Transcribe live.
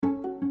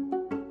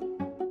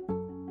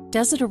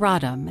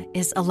Desideratum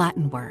is a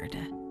Latin word.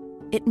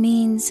 It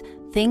means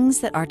things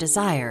that are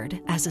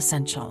desired as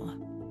essential.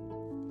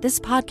 This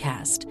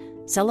podcast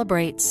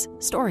celebrates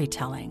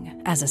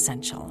storytelling as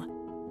essential.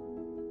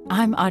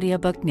 I'm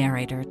audiobook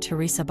narrator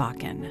Teresa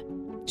Bakken,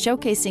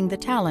 showcasing the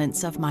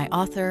talents of my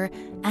author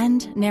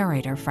and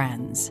narrator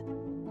friends.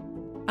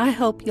 I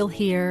hope you'll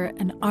hear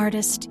an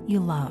artist you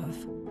love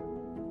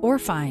or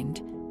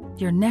find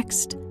your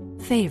next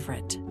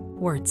favorite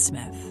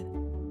wordsmith.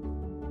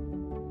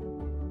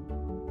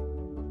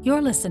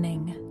 You're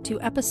listening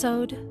to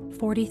episode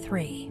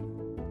 43.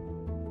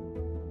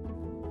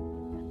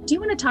 Do you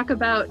want to talk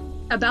about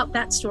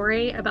that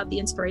story, about the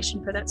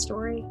inspiration for that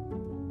story?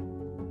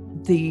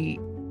 The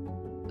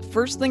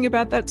first thing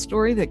about that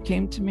story that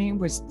came to me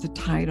was the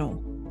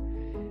title.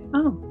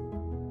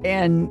 Oh.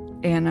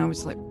 And I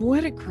was like,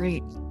 what a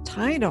great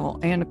title.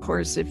 And of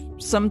course, if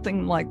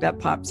something like that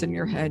pops in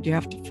your head, you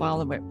have to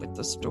follow it with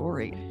the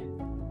story.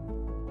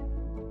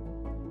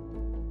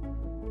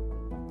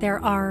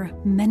 There are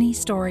many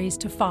stories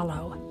to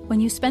follow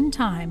when you spend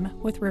time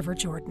with River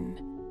Jordan.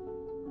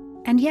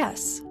 And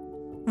yes,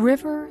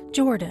 River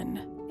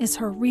Jordan is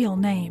her real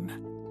name.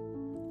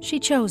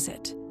 She chose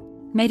it,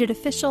 made it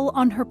official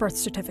on her birth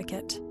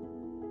certificate.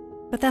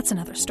 But that's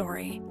another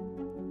story.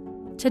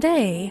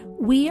 Today,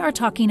 we are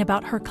talking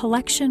about her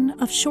collection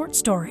of short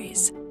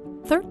stories,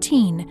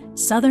 13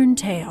 Southern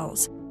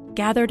Tales,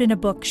 gathered in a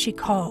book she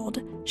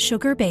called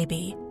Sugar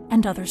Baby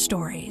and Other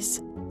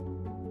Stories.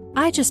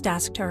 I just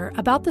asked her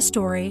about the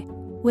story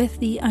with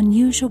the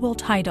unusual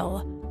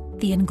title,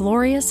 The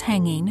Inglorious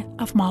Hanging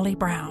of Molly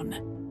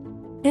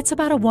Brown. It's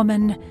about a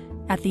woman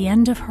at the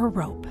end of her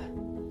rope.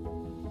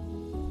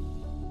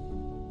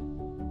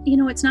 You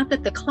know, it's not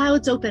that the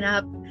clouds open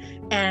up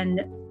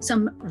and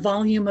some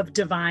volume of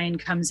divine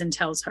comes and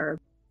tells her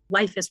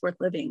life is worth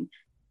living.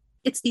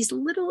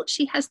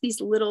 She has these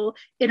little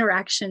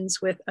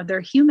interactions with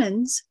other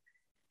humans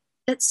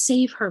that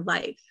save her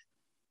life.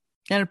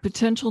 And a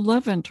potential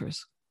love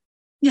interest.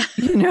 Yeah.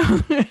 You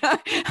know,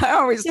 I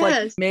always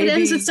like, maybe it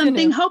ends with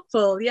something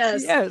hopeful.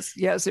 Yes.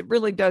 Yes, it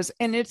really does.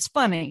 And it's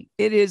funny.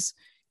 It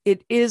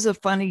is a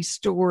funny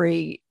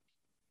story.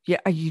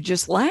 Yeah, you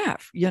just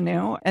laugh, you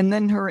know. And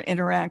then her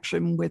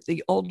interaction with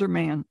the older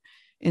man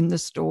in the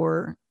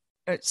store,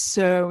 it's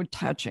so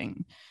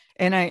touching.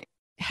 And I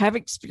have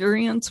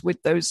experience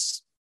with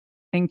those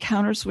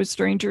encounters with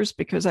strangers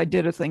because I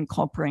did a thing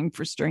called Praying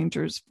for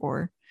Strangers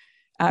for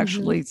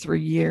actually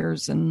 3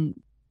 years. And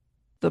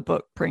the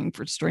book Praying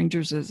for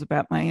Strangers is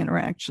about my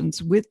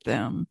interactions with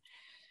them.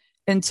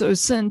 And so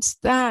since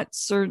that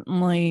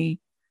certainly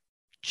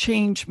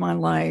changed my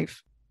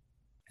life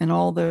and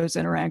all those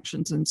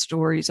interactions and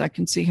stories, I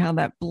can see how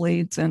that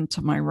bleeds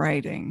into my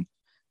writing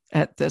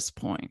at this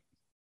point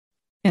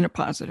in a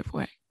positive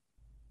way.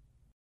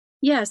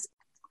 Yes,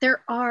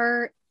 there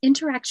are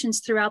interactions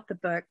throughout the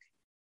book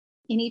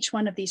in each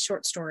one of these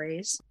short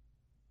stories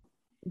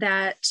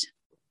that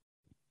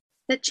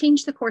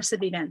change the course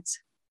of events.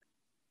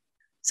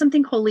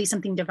 Something holy,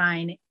 something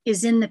divine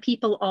is in the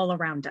people all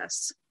around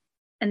us,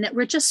 and that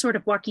we're just sort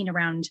of walking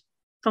around,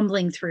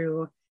 fumbling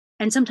through,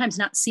 and sometimes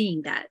not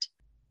seeing that.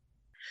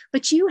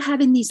 But you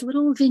have, in these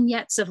little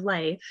vignettes of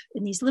life,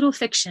 in these little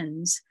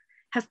fictions,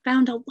 have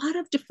found a lot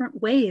of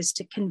different ways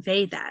to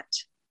convey that,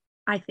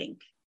 I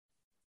think.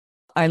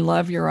 I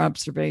love your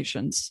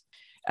observations.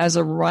 As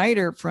a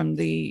writer from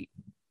the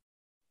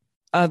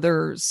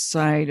other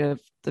side of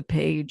the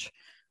page,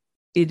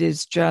 it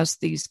is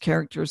just these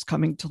characters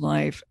coming to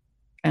life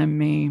and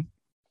me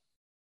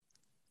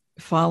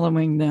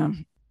following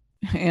them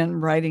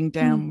and writing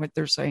down what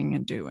they're saying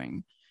and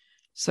doing.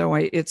 So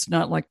it's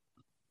not like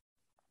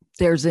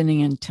there's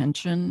any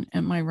intention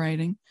in my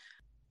writing.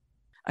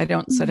 I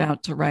don't set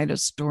out to write a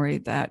story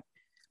that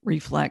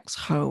reflects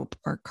hope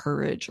or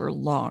courage or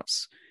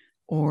loss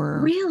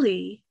or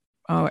really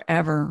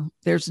ever.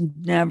 There's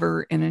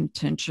never an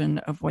intention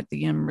of what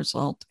the end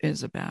result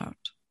is about.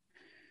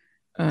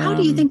 How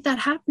do you think that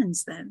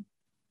happens then?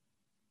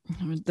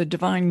 The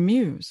divine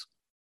muse,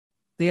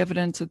 the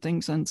evidence of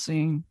things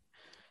unseen,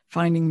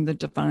 finding the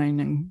divine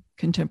in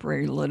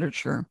contemporary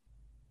literature.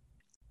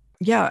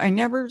 Yeah, I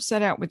never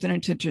set out with an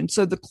intention.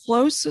 So the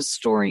closest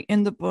story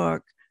in the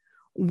book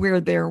where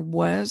there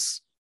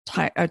was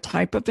a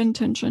type of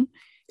intention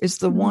is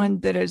the one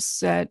that is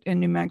set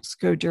in New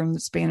Mexico during the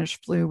Spanish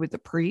flu with the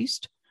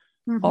priest.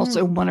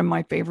 Also one of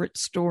my favorite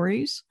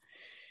stories.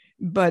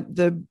 But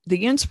the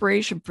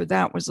inspiration for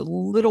that was a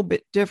little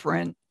bit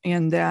different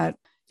in that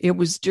it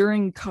was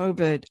during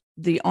COVID,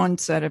 the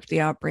onset of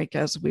the outbreak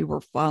as we were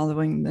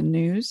following the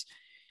news.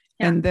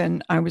 Yeah. And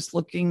then I was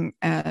looking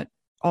at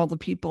all the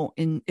people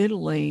in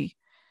Italy,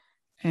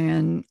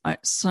 and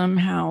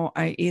somehow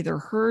I either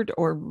heard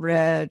or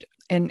read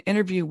an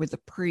interview with a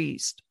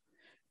priest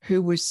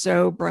who was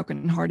so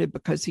brokenhearted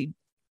because he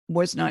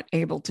was not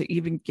able to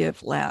even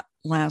give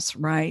last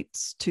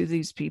rites to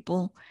these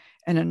people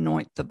and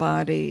anoint the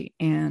body.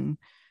 And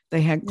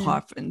they had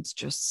coffins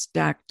just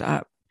stacked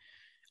up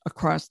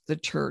across the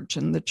church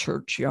and the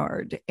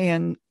churchyard.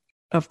 And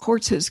of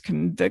course, his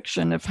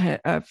conviction of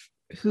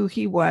who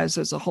he was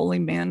as a holy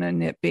man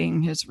and it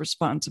being his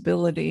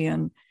responsibility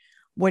and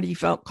what he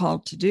felt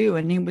called to do.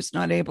 And he was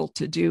not able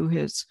to do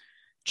his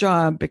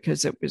job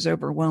because it was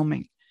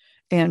overwhelming.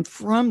 And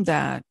from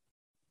that,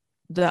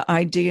 the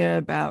idea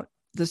about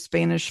the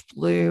Spanish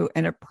flu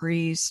and a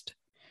priest,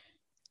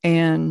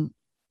 and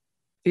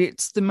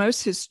it's the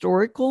most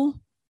historical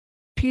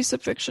piece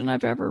of fiction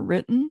I've ever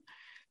written,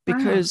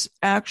 because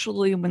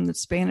actually when the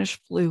Spanish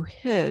flu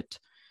hit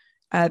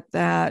at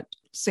that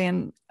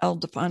San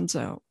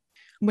Ildefonso,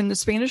 when the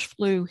Spanish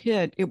flu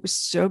hit, it was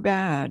so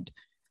bad,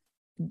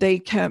 they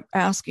kept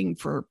asking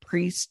for a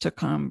priest to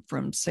come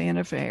from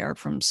Santa Fe or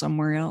from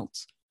somewhere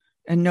else.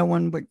 And no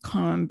one would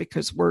come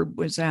because word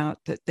was out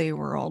that they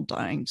were all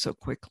dying so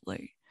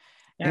quickly.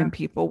 Yeah. And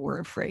people were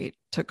afraid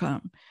to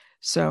come.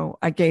 So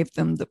I gave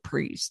them the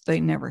priest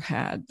they never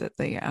had that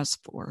they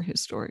asked for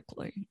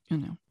historically, you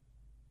know.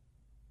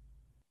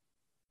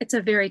 It's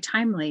a very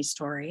timely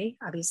story.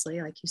 Obviously,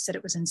 like you said,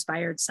 it was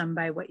inspired some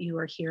by what you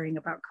were hearing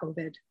about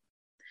COVID.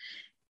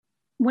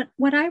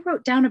 What I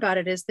wrote down about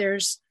it is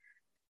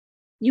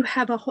you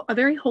have a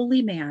very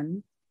holy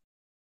man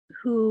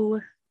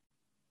who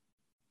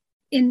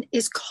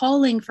is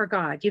calling for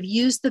God. You've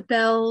used the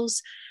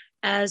bells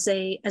as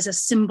a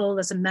symbol,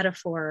 as a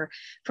metaphor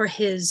for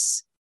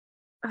his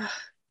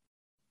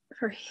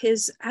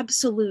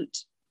absolute,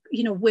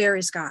 where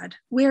is God?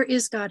 Where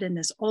is God in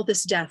this? All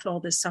this death,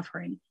 all this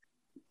suffering.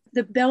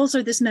 The bells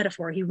are this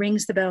metaphor. He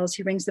rings the bells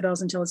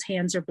until his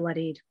hands are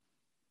bloodied.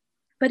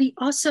 But he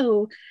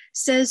also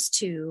says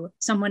to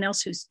someone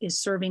else who is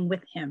serving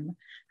with him,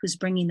 who's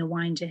bringing the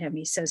wine to him,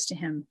 he says to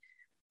him,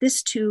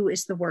 this too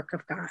is the work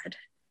of God.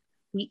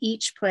 We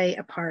each play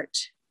a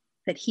part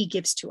that he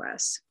gives to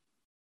us.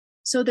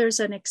 So there's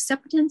an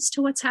acceptance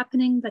to what's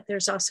happening, but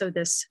there's also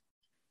this,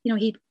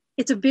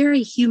 it's a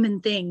very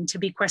human thing to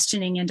be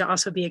questioning and to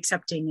also be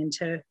accepting and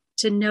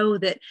to know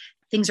that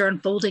things are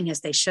unfolding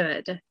as they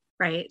should,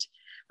 right?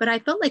 But I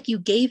felt like you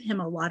gave him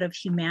a lot of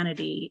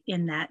humanity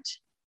in the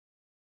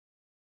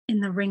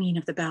ringing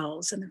of the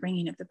bells and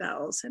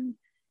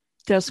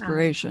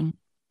desperation.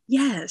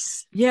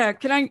 Yes. Yeah.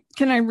 Can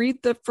I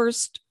read the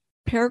first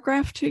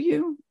paragraph to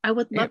you? I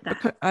would love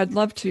that. I'd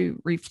love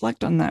to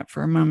reflect on that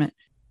for a moment.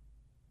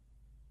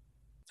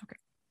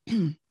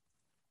 Okay.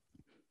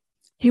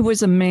 He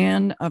was a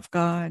man of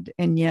God,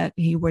 and yet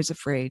he was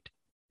afraid.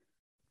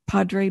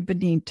 Padre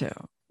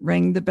Benito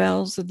rang the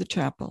bells of the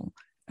chapel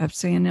of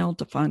San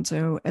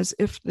Ildefonso as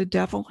if the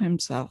devil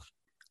himself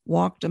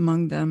walked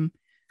among them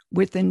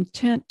with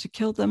intent to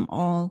kill them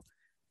all,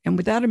 and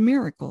without a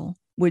miracle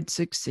would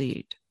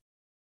succeed.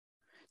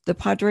 The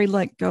padre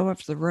let go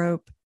of the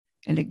rope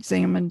and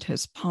examined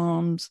his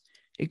palms,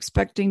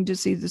 expecting to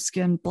see the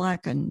skin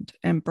blackened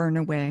and burn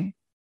away.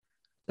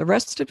 The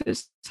rest of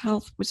his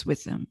health was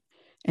with him,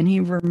 and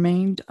he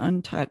remained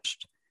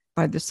untouched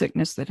by the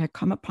sickness that had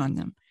come upon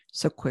them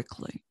so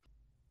quickly.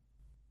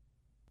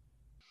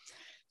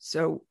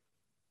 So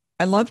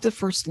I love the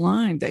first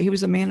line, that he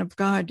was a man of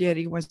God, yet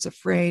he was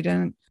afraid.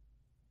 And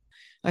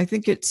I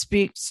think it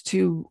speaks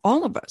to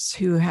all of us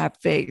who have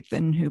faith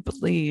and who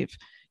believe,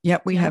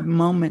 yet we have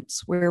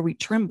moments where we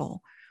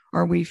tremble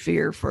or we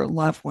fear for a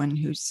loved one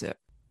who's sick.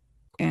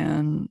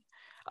 And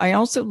I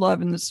also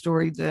love in the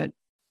story that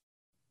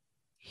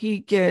he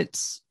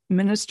gets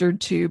ministered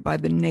to by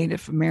the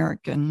Native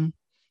American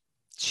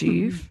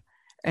chief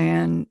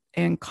and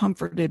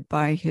comforted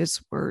by his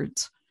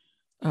words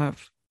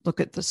of, look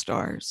at the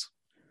stars.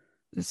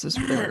 This is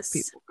where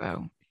people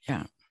go.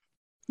 Yeah.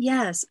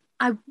 Yes.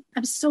 I'm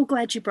so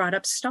glad you brought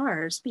up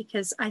stars,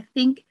 because I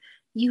think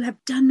you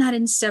have done that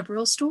in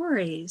several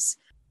stories.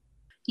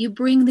 You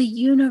bring the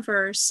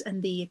universe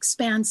and the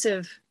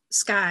expansive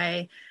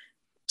sky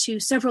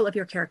to several of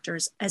your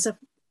characters as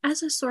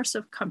a source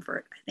of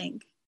comfort, I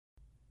think.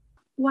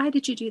 Why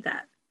did you do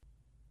that?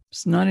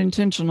 It's not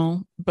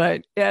intentional,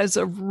 but as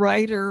a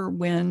writer,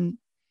 when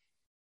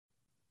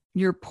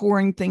you're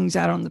pouring things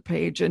out on the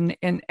page and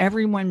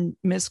everyone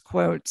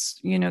misquotes,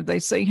 they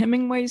say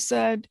Hemingway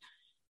said,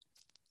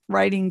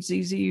 writing's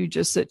easy, you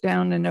just sit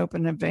down and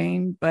open a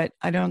vein, but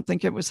I don't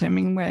think it was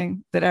Hemingway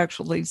that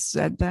actually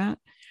said that.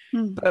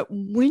 But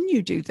when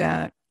you do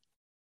that,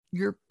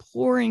 you're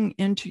pouring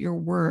into your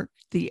work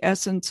the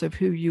essence of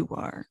who you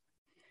are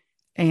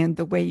and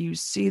the way you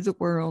see the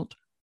world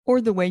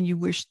or the way you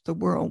wish the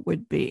world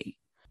would be.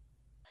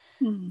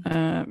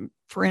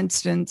 For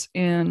instance,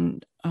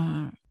 in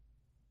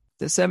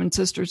The Seven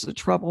Sisters of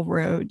Trouble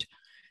Road,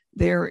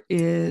 there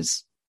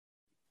is,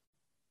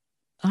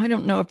 I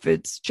don't know if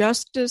it's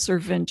justice or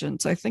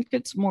vengeance. I think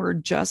it's more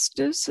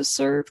justice is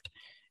served,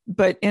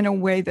 but in a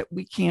way that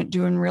we can't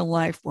do in real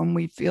life when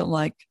we feel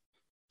like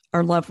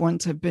our loved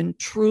ones have been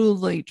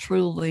truly,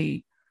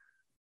 truly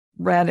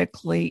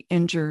radically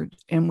injured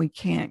and we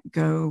can't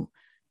go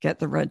get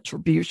the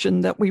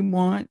retribution that we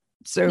want.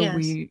 So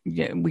we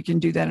can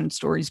do that in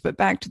stories. But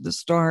back to the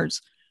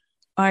stars,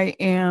 I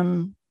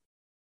am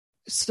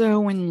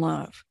so in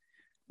love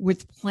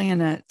with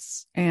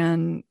planets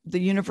and the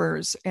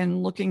universe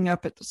and looking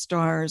up at the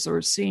stars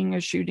or seeing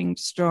a shooting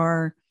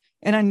star.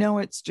 And I know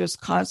it's just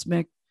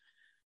cosmic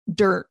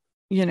dirt,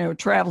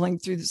 traveling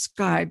through the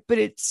sky, but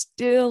it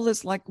still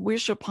is like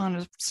wish upon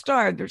a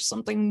star. There's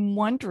something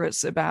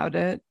wondrous about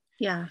it.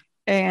 Yeah.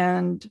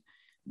 And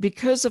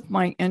because of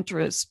my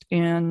interest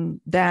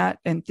in that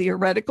and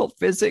theoretical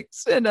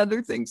physics and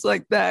other things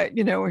like that,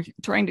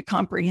 trying to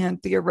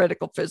comprehend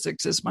theoretical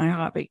physics is my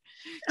hobby.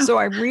 Oh. So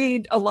I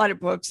read a lot of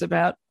books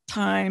about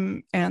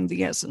time and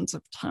the essence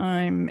of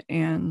time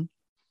and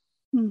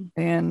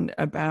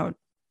about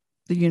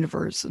the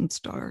universe and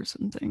stars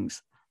and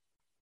things.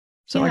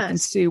 So yes. I can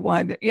see why.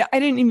 I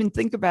didn't even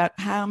think about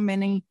how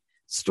many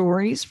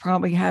stories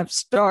probably have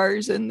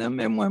stars in them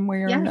in one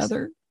way or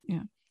another.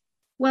 Yeah.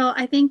 Well,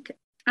 I think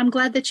I'm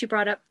glad that you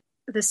brought up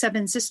the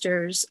Seven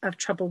Sisters of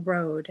Trouble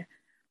Road,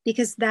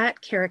 because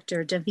that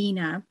character,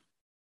 Davina,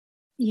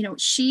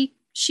 she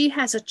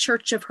has a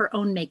church of her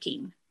own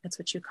making. That's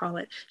what you call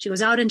it. She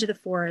goes out into the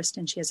forest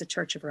and she has a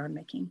church of her own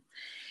making.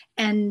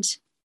 And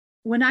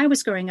when I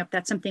was growing up,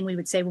 that's something we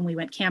would say when we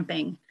went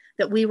camping,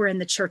 that we were in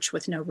the church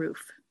with no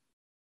roof,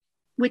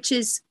 which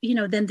is,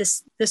 then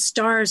the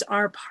stars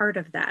are part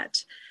of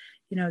that,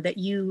 that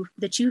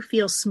you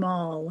feel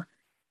small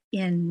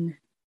in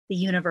the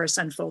universe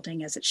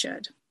unfolding as it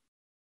should,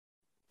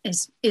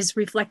 is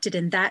reflected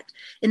in that,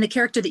 in the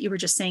character that you were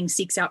just saying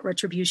seeks out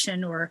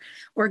retribution or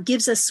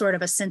gives us sort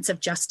of a sense of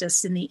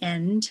justice in the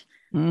end.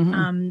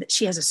 Mm-hmm.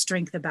 She has a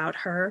strength about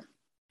her.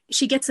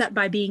 She gets that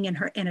by being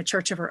in a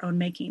church of her own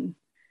making,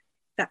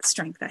 that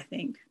strength, I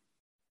think.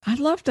 I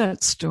love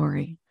that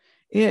story.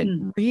 It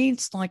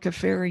reads like a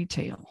fairy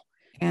tale.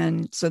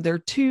 And so there are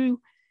two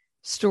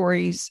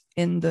stories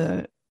in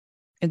the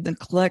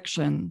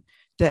collection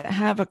that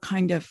have a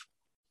kind of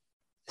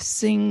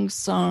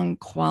sing-song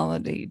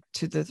quality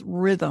to the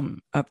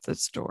rhythm of the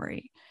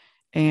story.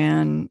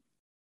 And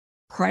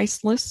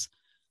Priceless,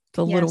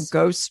 the little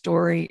ghost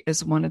story,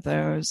 is one of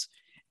those.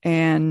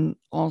 And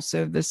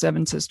also the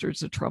Seven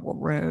Sisters of Trouble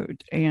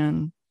Road.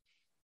 And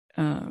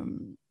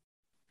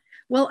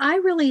well, I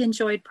really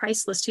enjoyed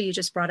Priceless too. You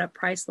just brought up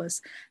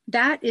Priceless.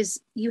 That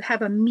is, you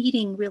have a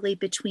meeting really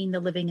between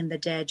the living and the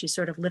dead. You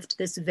sort of lift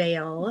this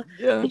veil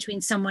between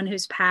someone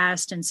who's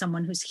passed and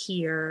someone who's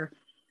here.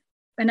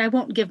 And I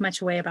won't give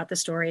much away about the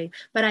story,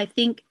 but I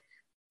think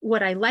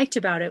what I liked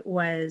about it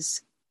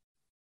was,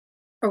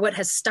 or what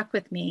has stuck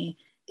with me,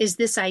 is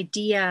this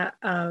idea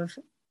of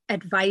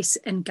advice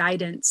and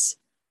guidance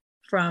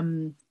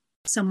from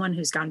someone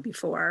who's gone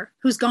before,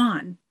 who's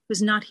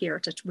not here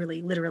to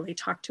really literally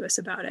talk to us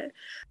about it.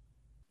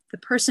 The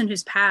person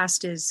who's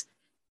passed is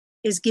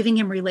giving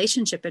him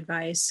relationship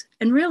advice.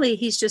 And really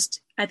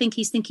I think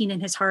he's thinking in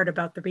his heart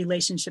about the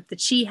relationship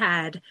that she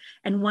had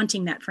and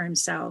wanting that for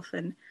himself.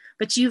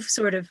 But you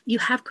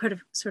have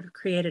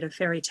created a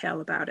fairy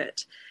tale about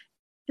it.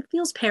 It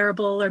feels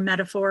parable or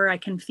metaphor. I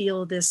can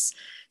feel this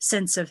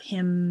sense of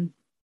him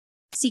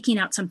seeking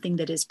out something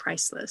that is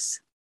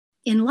priceless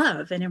in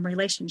love and in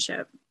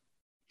relationship.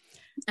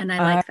 And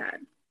I like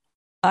that.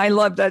 I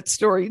love that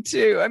story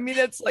too. I mean,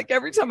 it's like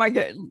every time I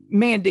get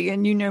Mandy,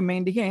 and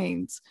Mandy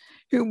Haynes,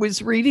 who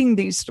was reading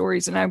these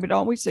stories, and I would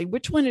always say,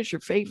 which one is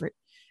your favorite?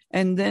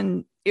 And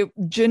then it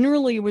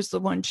generally was the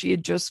one she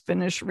had just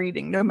finished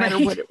reading, no matter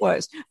what it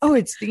was. Oh,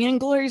 it's The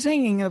Inglorious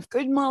Hanging of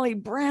Good Molly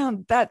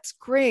Brown. That's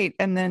great.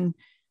 And then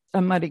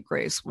A Muddy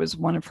Grace was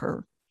one of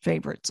her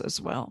favorites as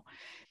well.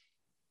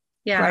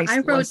 Yeah, Priceless.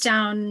 I wrote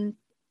down,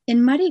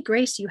 in Muddy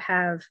Grace, you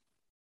have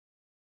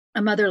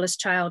a motherless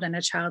child and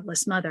a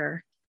childless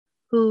mother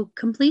who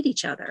complete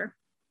each other,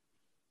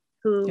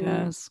 who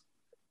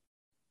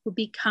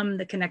become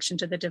the connection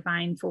to the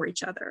divine for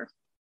each other.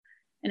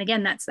 And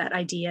again, that's that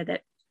idea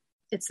that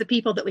it's the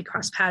people that we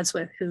cross paths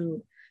with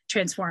who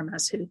transform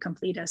us, who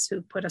complete us,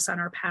 who put us on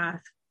our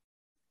path,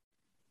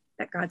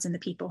 that God's in the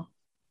people.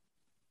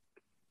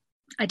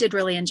 I did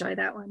really enjoy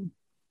that one.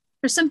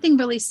 There's something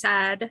really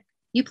sad.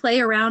 You play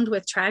around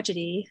with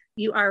tragedy.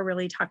 You are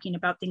really talking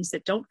about things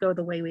that don't go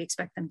the way we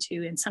expect them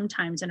to, and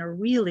sometimes in a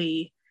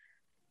really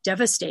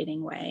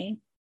devastating way.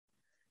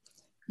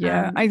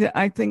 Yeah,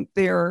 I think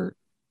there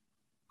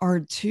are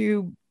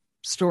two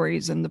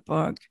stories in the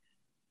book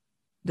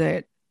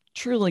that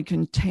truly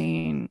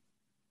contain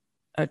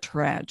a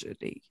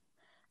tragedy,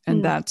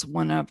 and that's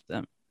one of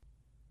them.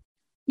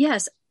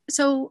 Yes,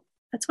 so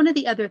that's one of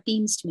the other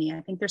themes to me.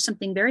 I think there's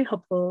something very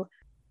hopeful.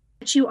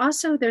 But you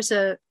also, there's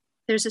a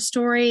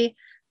story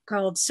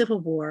called Civil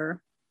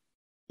War,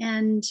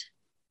 and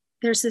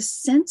there's this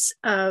sense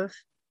of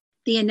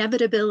the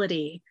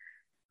inevitability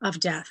of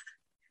death,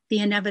 the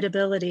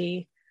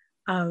inevitability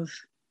of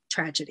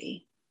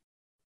tragedy.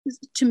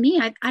 To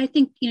me, I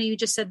think, you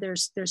just said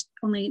there's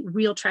only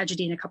real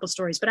tragedy in a couple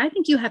stories, but I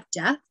think you have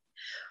death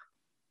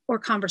or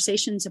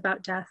conversations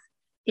about death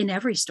in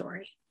every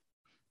story.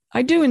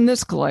 I do in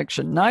this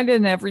collection, not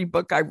in every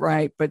book I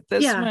write, but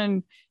this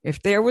one,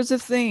 if there was a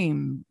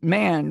theme,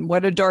 man,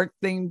 what a dark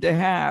theme to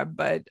have.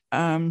 But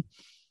and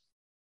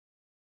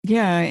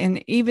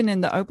even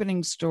in the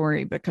opening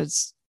story,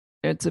 because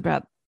it's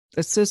about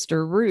the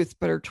sister Ruth,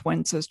 but her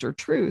twin sister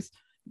Truth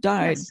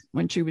died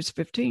when she was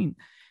 15.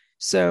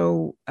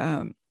 So,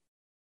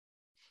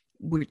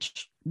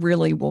 which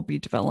really will be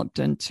developed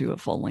into a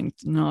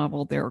full-length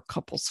novel. There are a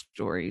couple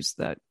stories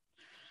that,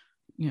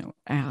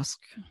 ask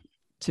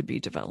to be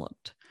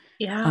developed.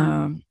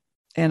 Yeah.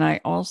 And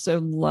I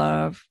also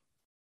love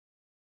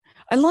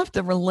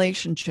the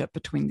relationship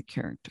between the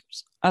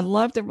characters. I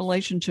love the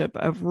relationship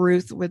of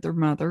Ruth with her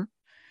mother.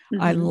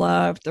 Mm-hmm. I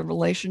love the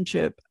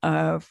relationship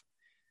of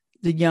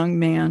the young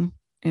man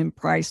in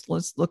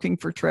Priceless looking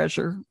for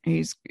treasure.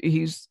 He's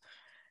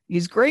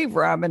grave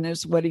robbing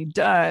is what he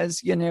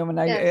does, and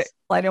yes.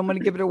 I don't want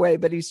to give it away,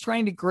 but he's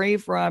trying to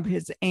grave rob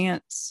his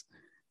aunt's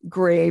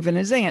grave, and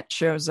his aunt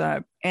shows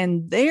up,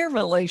 and their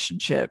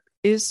relationship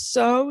is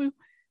so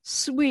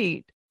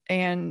sweet.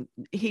 And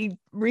he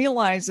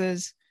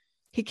realizes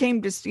he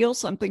came to steal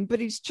something, but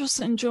he's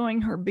just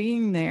enjoying her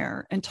being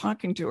there and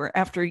talking to her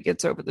after he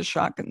gets over the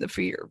shock and the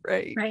fear.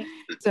 Right.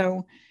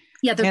 So,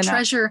 yeah, the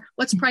treasure,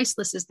 what's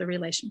priceless is the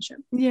relationship.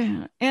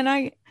 Yeah. And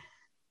I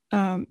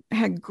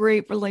had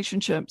great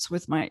relationships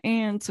with my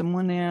aunts, and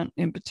one aunt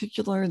in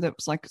particular that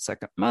was like a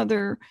second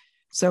mother.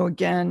 So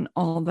again,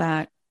 all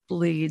that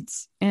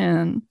bleeds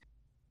in.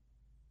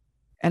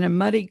 And A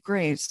Muddy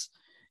Grace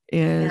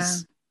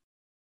is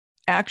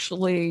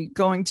actually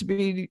going to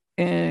be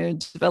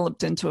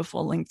developed into a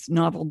full-length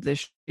novel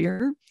this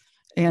year.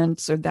 And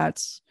so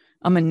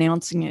I'm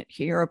announcing it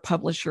here. A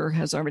publisher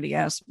has already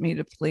asked me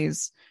to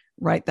please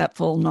write that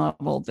full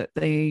novel that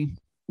they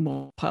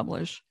will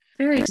publish.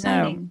 Very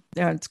exciting.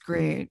 That's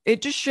great.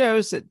 It just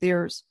shows that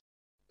there's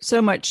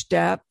so much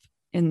depth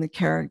in the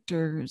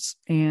characters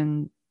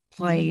and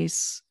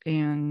place,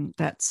 and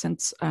that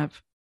sense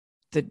of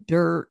the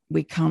dirt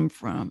we come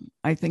from,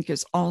 I think,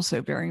 is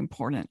also very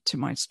important to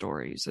my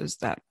stories, is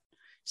that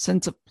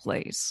sense of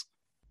place.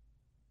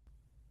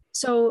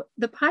 So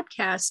the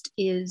podcast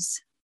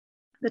is,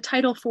 the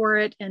title for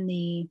it and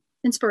the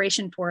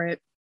inspiration for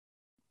it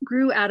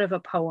grew out of a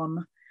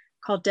poem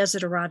called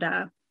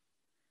Desiderata.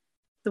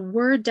 The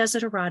word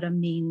desiderata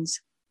means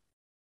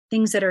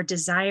things that are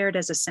desired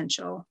as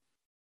essential.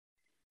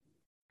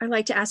 I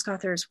like to ask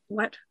authors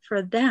what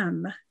for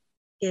them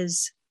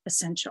is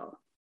essential.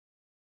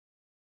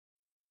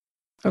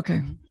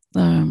 Okay.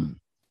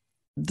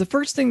 The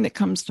first thing that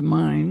comes to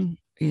mind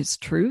is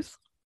truth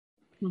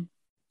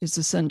is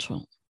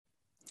essential.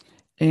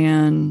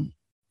 And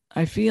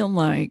I feel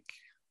like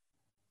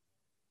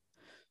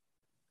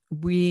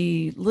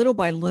we, little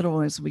by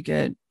little, as we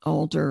get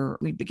older,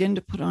 we begin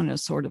to put on a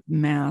sort of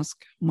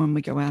mask when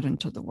we go out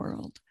into the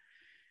world,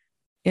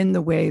 in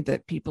the way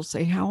that people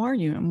say, "How are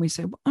you?" And we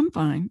say, "Well, I'm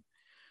fine,"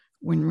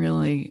 when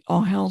really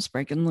all hell's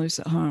breaking loose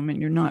at home and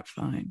you're not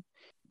fine.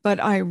 But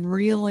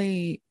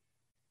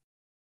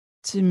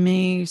to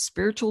me,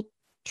 spiritual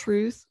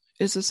truth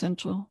is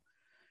essential.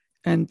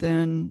 And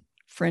then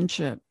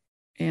friendship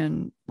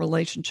and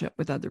relationship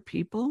with other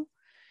people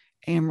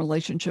and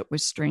relationship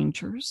with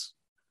strangers.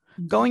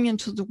 Going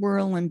into the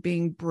world and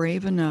being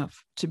brave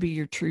enough to be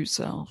your true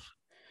self,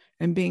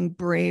 and being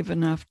brave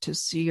enough to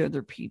see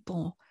other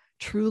people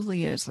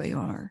truly as they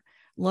are,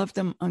 love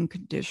them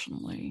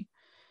unconditionally,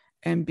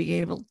 and be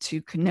able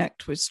to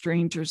connect with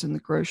strangers in the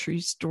grocery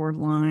store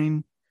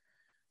line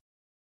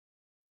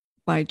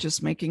by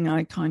just making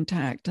eye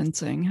contact and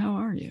saying, "How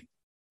are you?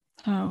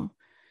 How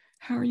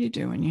are you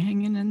doing? You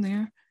hanging in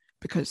there?"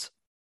 Because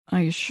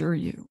I assure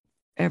you,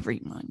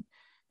 everyone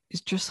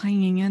is just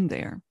hanging in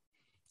there.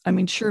 I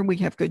mean, sure, we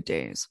have good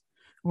days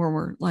where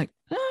we're like,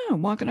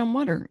 walking on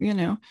water,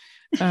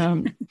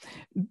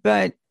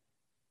 but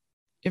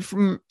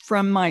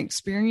from my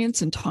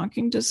experience and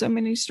talking to so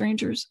many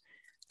strangers,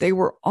 they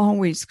were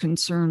always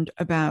concerned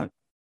about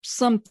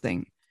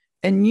something.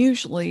 And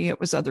usually it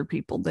was other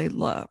people they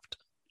loved.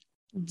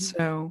 Mm-hmm.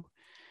 So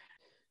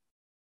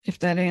if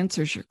that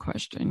answers your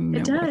question,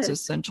 what's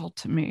essential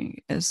to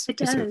me is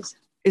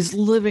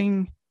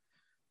living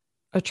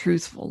a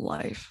truthful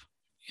life,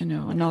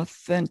 an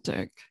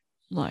authentic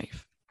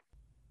life.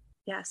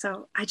 Yeah.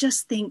 So I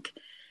just think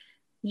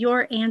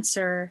your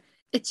answer,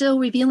 it's so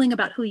revealing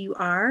about who you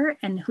are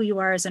and who you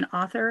are as an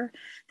author.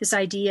 This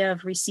idea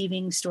of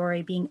receiving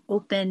story, being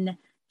open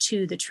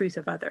to the truth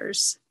of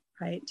others,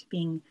 right?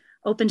 Being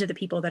open to the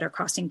people that are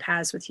crossing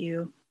paths with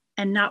you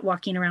and not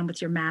walking around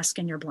with your mask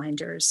and your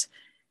blinders,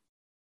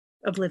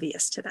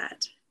 oblivious to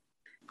that.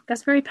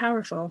 That's very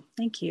powerful.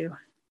 Thank you.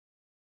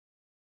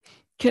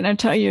 Can I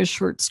tell you a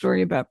short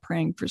story about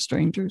praying for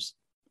strangers?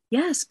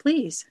 Yes,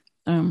 please.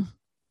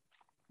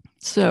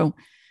 So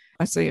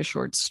I say a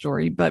short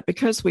story, but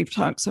because we've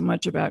talked so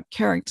much about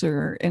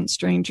character and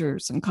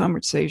strangers and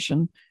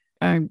conversation,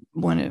 I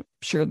want to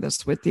share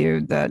this with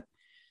you that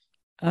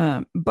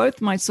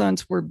both my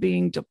sons were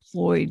being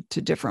deployed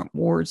to different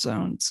war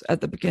zones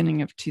at the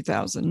beginning of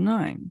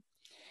 2009.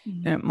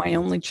 Mm-hmm. My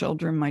only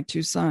children, my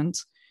two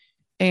sons.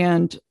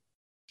 And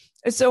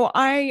so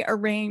I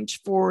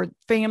arranged for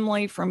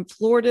family from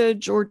Florida,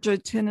 Georgia,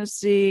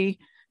 Tennessee,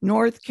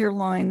 North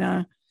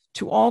Carolina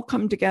to all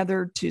come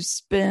together to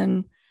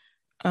spend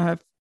a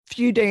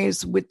few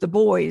days with the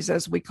boys,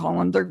 as we call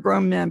them. They're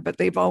grown men, but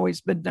they've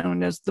always been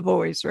known as the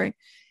boys, right?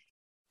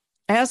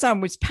 As I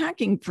was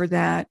packing for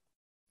that,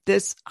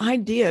 this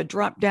idea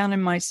dropped down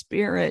in my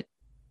spirit.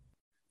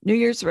 New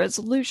Year's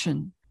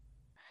resolution: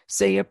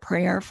 say a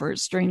prayer for a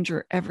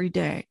stranger every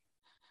day.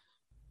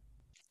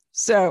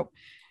 So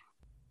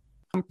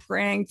I'm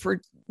praying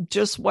for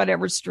just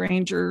whatever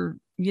stranger,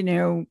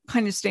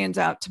 kind of stands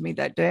out to me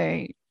that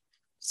day.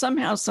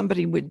 Somehow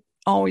somebody would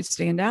always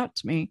stand out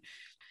to me.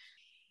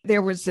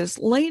 There was this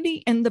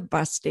lady in the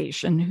bus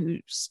station who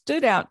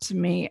stood out to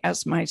me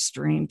as my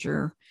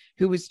stranger,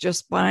 who was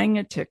just buying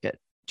a ticket,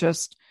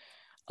 just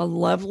a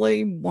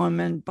lovely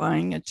woman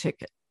buying a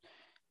ticket.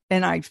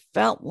 And I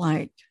felt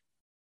like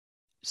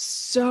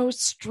so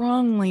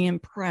strongly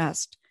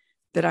impressed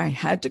that I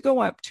had to go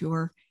up to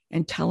her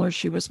and tell her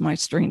she was my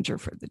stranger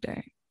for the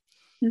day.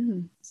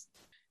 Mm-hmm.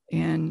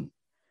 And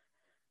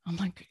I'm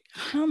like,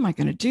 how am I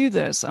going to do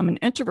this? I'm an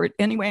introvert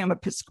anyway. I'm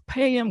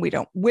Episcopalian. We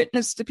don't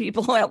witness to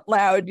people out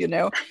loud.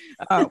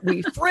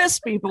 We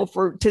frisk people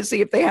to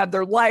see if they have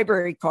their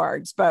library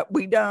cards, but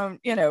we don't,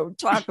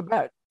 talk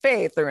about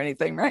faith or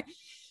anything, right?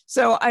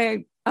 So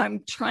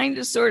I'm trying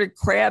to sort of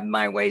crab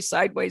my way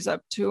sideways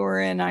up to her.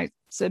 And I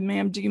said,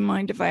 ma'am, do you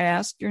mind if I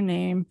ask your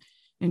name?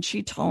 And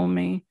she told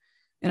me.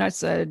 And I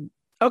said,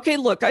 okay,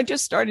 look, I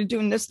just started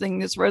doing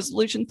this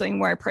resolution thing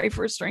where I pray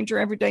for a stranger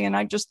every day. And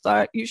I just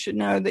thought you should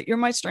know that you're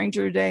my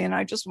stranger today. And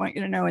I just want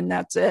you to know, and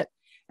that's it.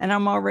 And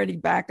I'm already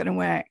backing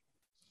away.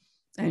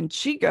 And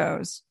she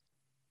goes,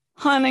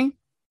 honey,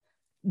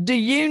 do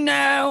you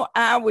know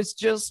I was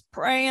just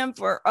praying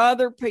for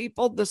other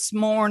people this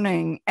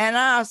morning, and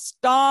I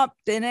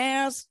stopped and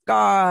asked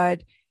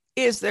God,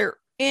 is there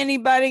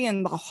anybody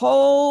in the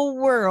whole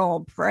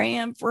world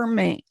praying for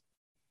me?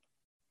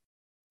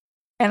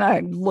 And I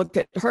look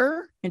at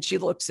her and she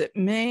looks at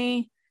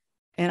me,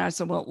 and I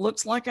said, well, it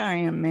looks like I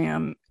am,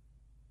 ma'am.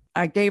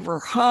 I gave her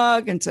a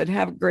hug and said,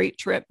 have a great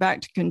trip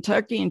back to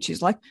Kentucky. And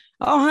she's like,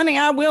 oh, honey,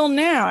 I will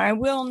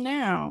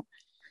now.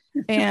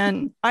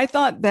 And I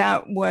thought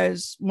that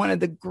was one of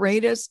the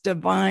greatest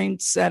divine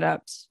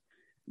setups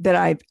that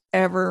I've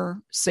ever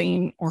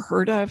seen or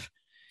heard of.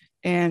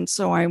 And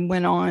so I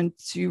went on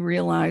to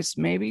realize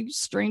maybe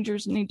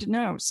strangers need to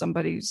know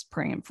somebody's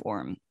praying for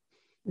them.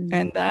 Mm-hmm.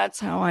 And that's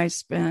how I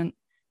spent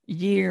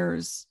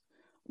years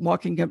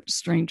walking up to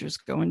strangers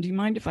going, do you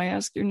mind if I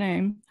ask your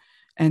name?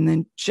 And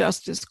then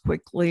just as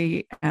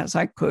quickly as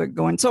I could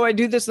going, so I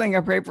do this thing,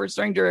 I pray for a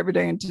stranger every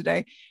day and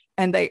today.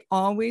 And they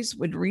always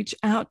would reach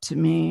out to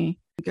me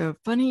and go,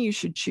 funny, you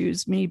should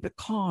choose me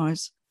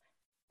because,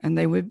 and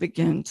they would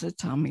begin to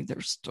tell me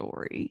their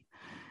story.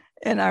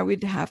 And I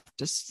would have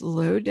to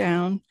slow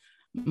down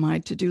my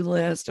to-do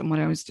list and what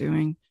I was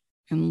doing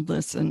and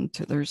listen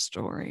to their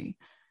story.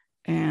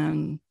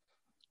 And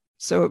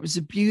so it was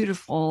a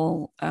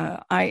beautiful,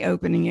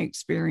 eye-opening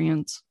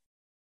experience,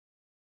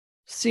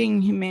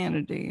 seeing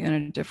humanity in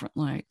a different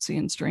light,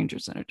 seeing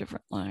strangers in a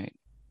different light.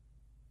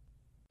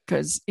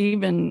 Because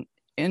even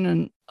in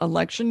an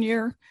election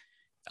year,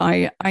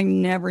 I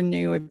never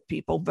knew if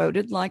people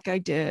voted like I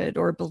did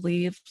or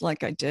believed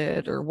like I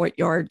did or what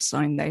yard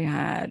sign they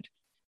had.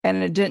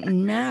 And it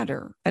didn't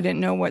matter. I didn't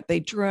know what they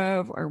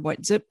drove or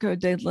what zip code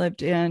they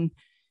lived in.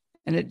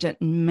 And it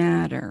didn't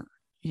matter,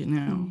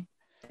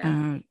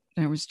 Yeah.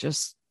 There was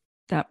just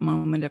that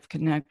moment of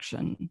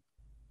connection.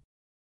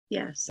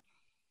 Yes,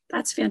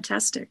 that's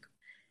fantastic.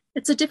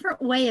 It's a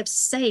different way of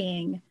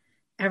saying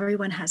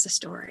everyone has a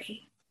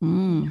story.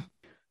 Mm.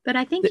 But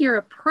I think your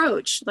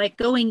approach, like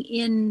going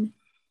in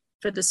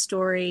for the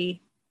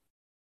story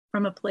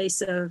from a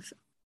place of,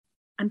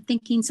 I'm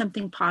thinking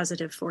something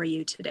positive for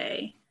you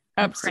today.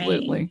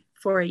 Absolutely.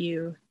 For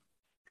you,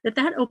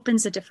 that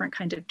opens a different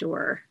kind of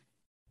door.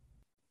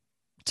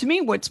 To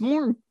me, what's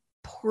more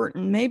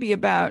important maybe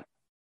about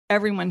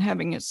everyone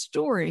having a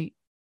story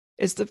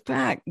is the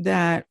fact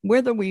that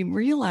whether we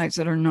realize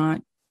it or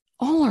not,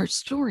 all our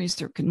stories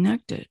are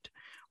connected.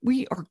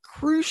 We are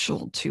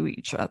crucial to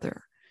each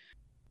other.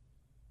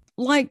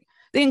 Like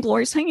the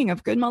Inglorious Hanging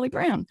of Good Molly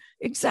Brown.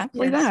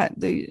 Exactly yes. That.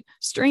 The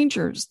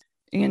strangers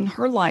in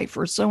her life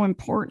are so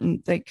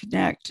important. They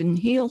connect and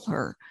heal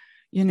her,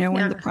 in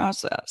the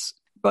process,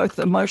 both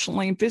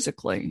emotionally and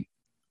physically,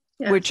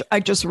 which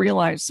I just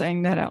realized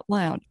saying that out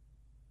loud.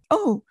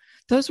 Oh,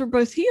 those were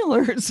both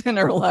healers in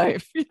her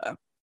life.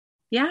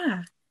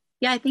 Yeah.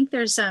 I think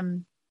there's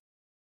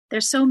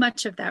so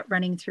much of that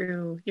running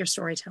through your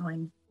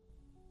storytelling.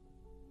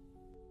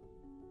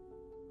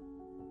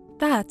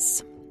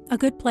 That's a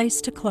good place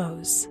to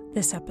close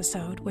this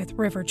episode with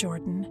River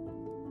Jordan.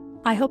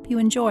 I hope you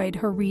enjoyed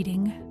her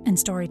reading and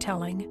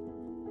storytelling.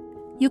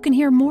 You can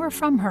hear more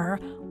from her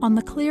on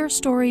the Clear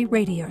Story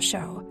radio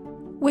show,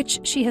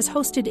 which she has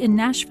hosted in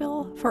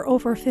Nashville for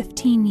over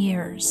 15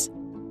 years.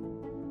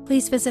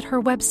 Please visit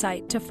her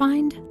website to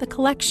find the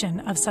collection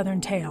of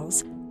Southern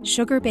Tales,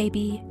 Sugar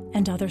Baby,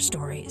 and Other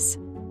Stories,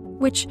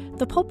 which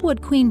the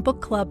Pulpwood Queen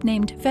Book Club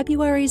named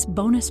February's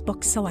bonus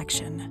book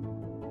selection.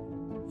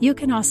 You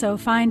can also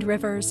find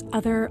River's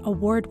other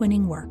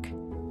award-winning work,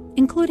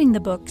 including the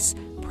books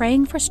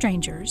Praying for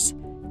Strangers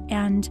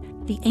and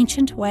The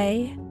Ancient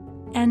Way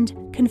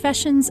and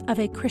Confessions of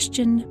a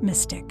Christian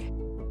Mystic.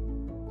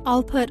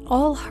 I'll put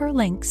all her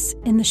links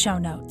in the show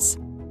notes.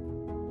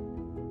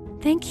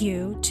 Thank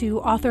you to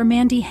author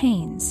Mandy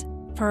Haynes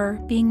for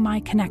being my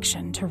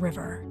connection to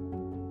River.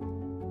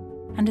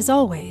 And as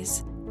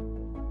always,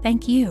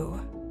 thank you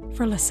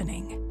for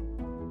listening.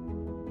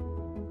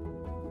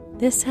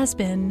 This has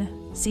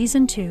been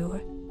Season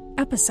 2,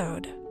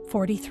 Episode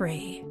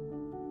 43.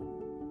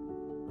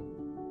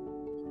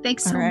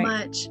 Thanks so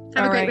much.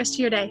 Have a great rest of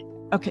your day.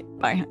 Okay,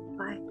 bye.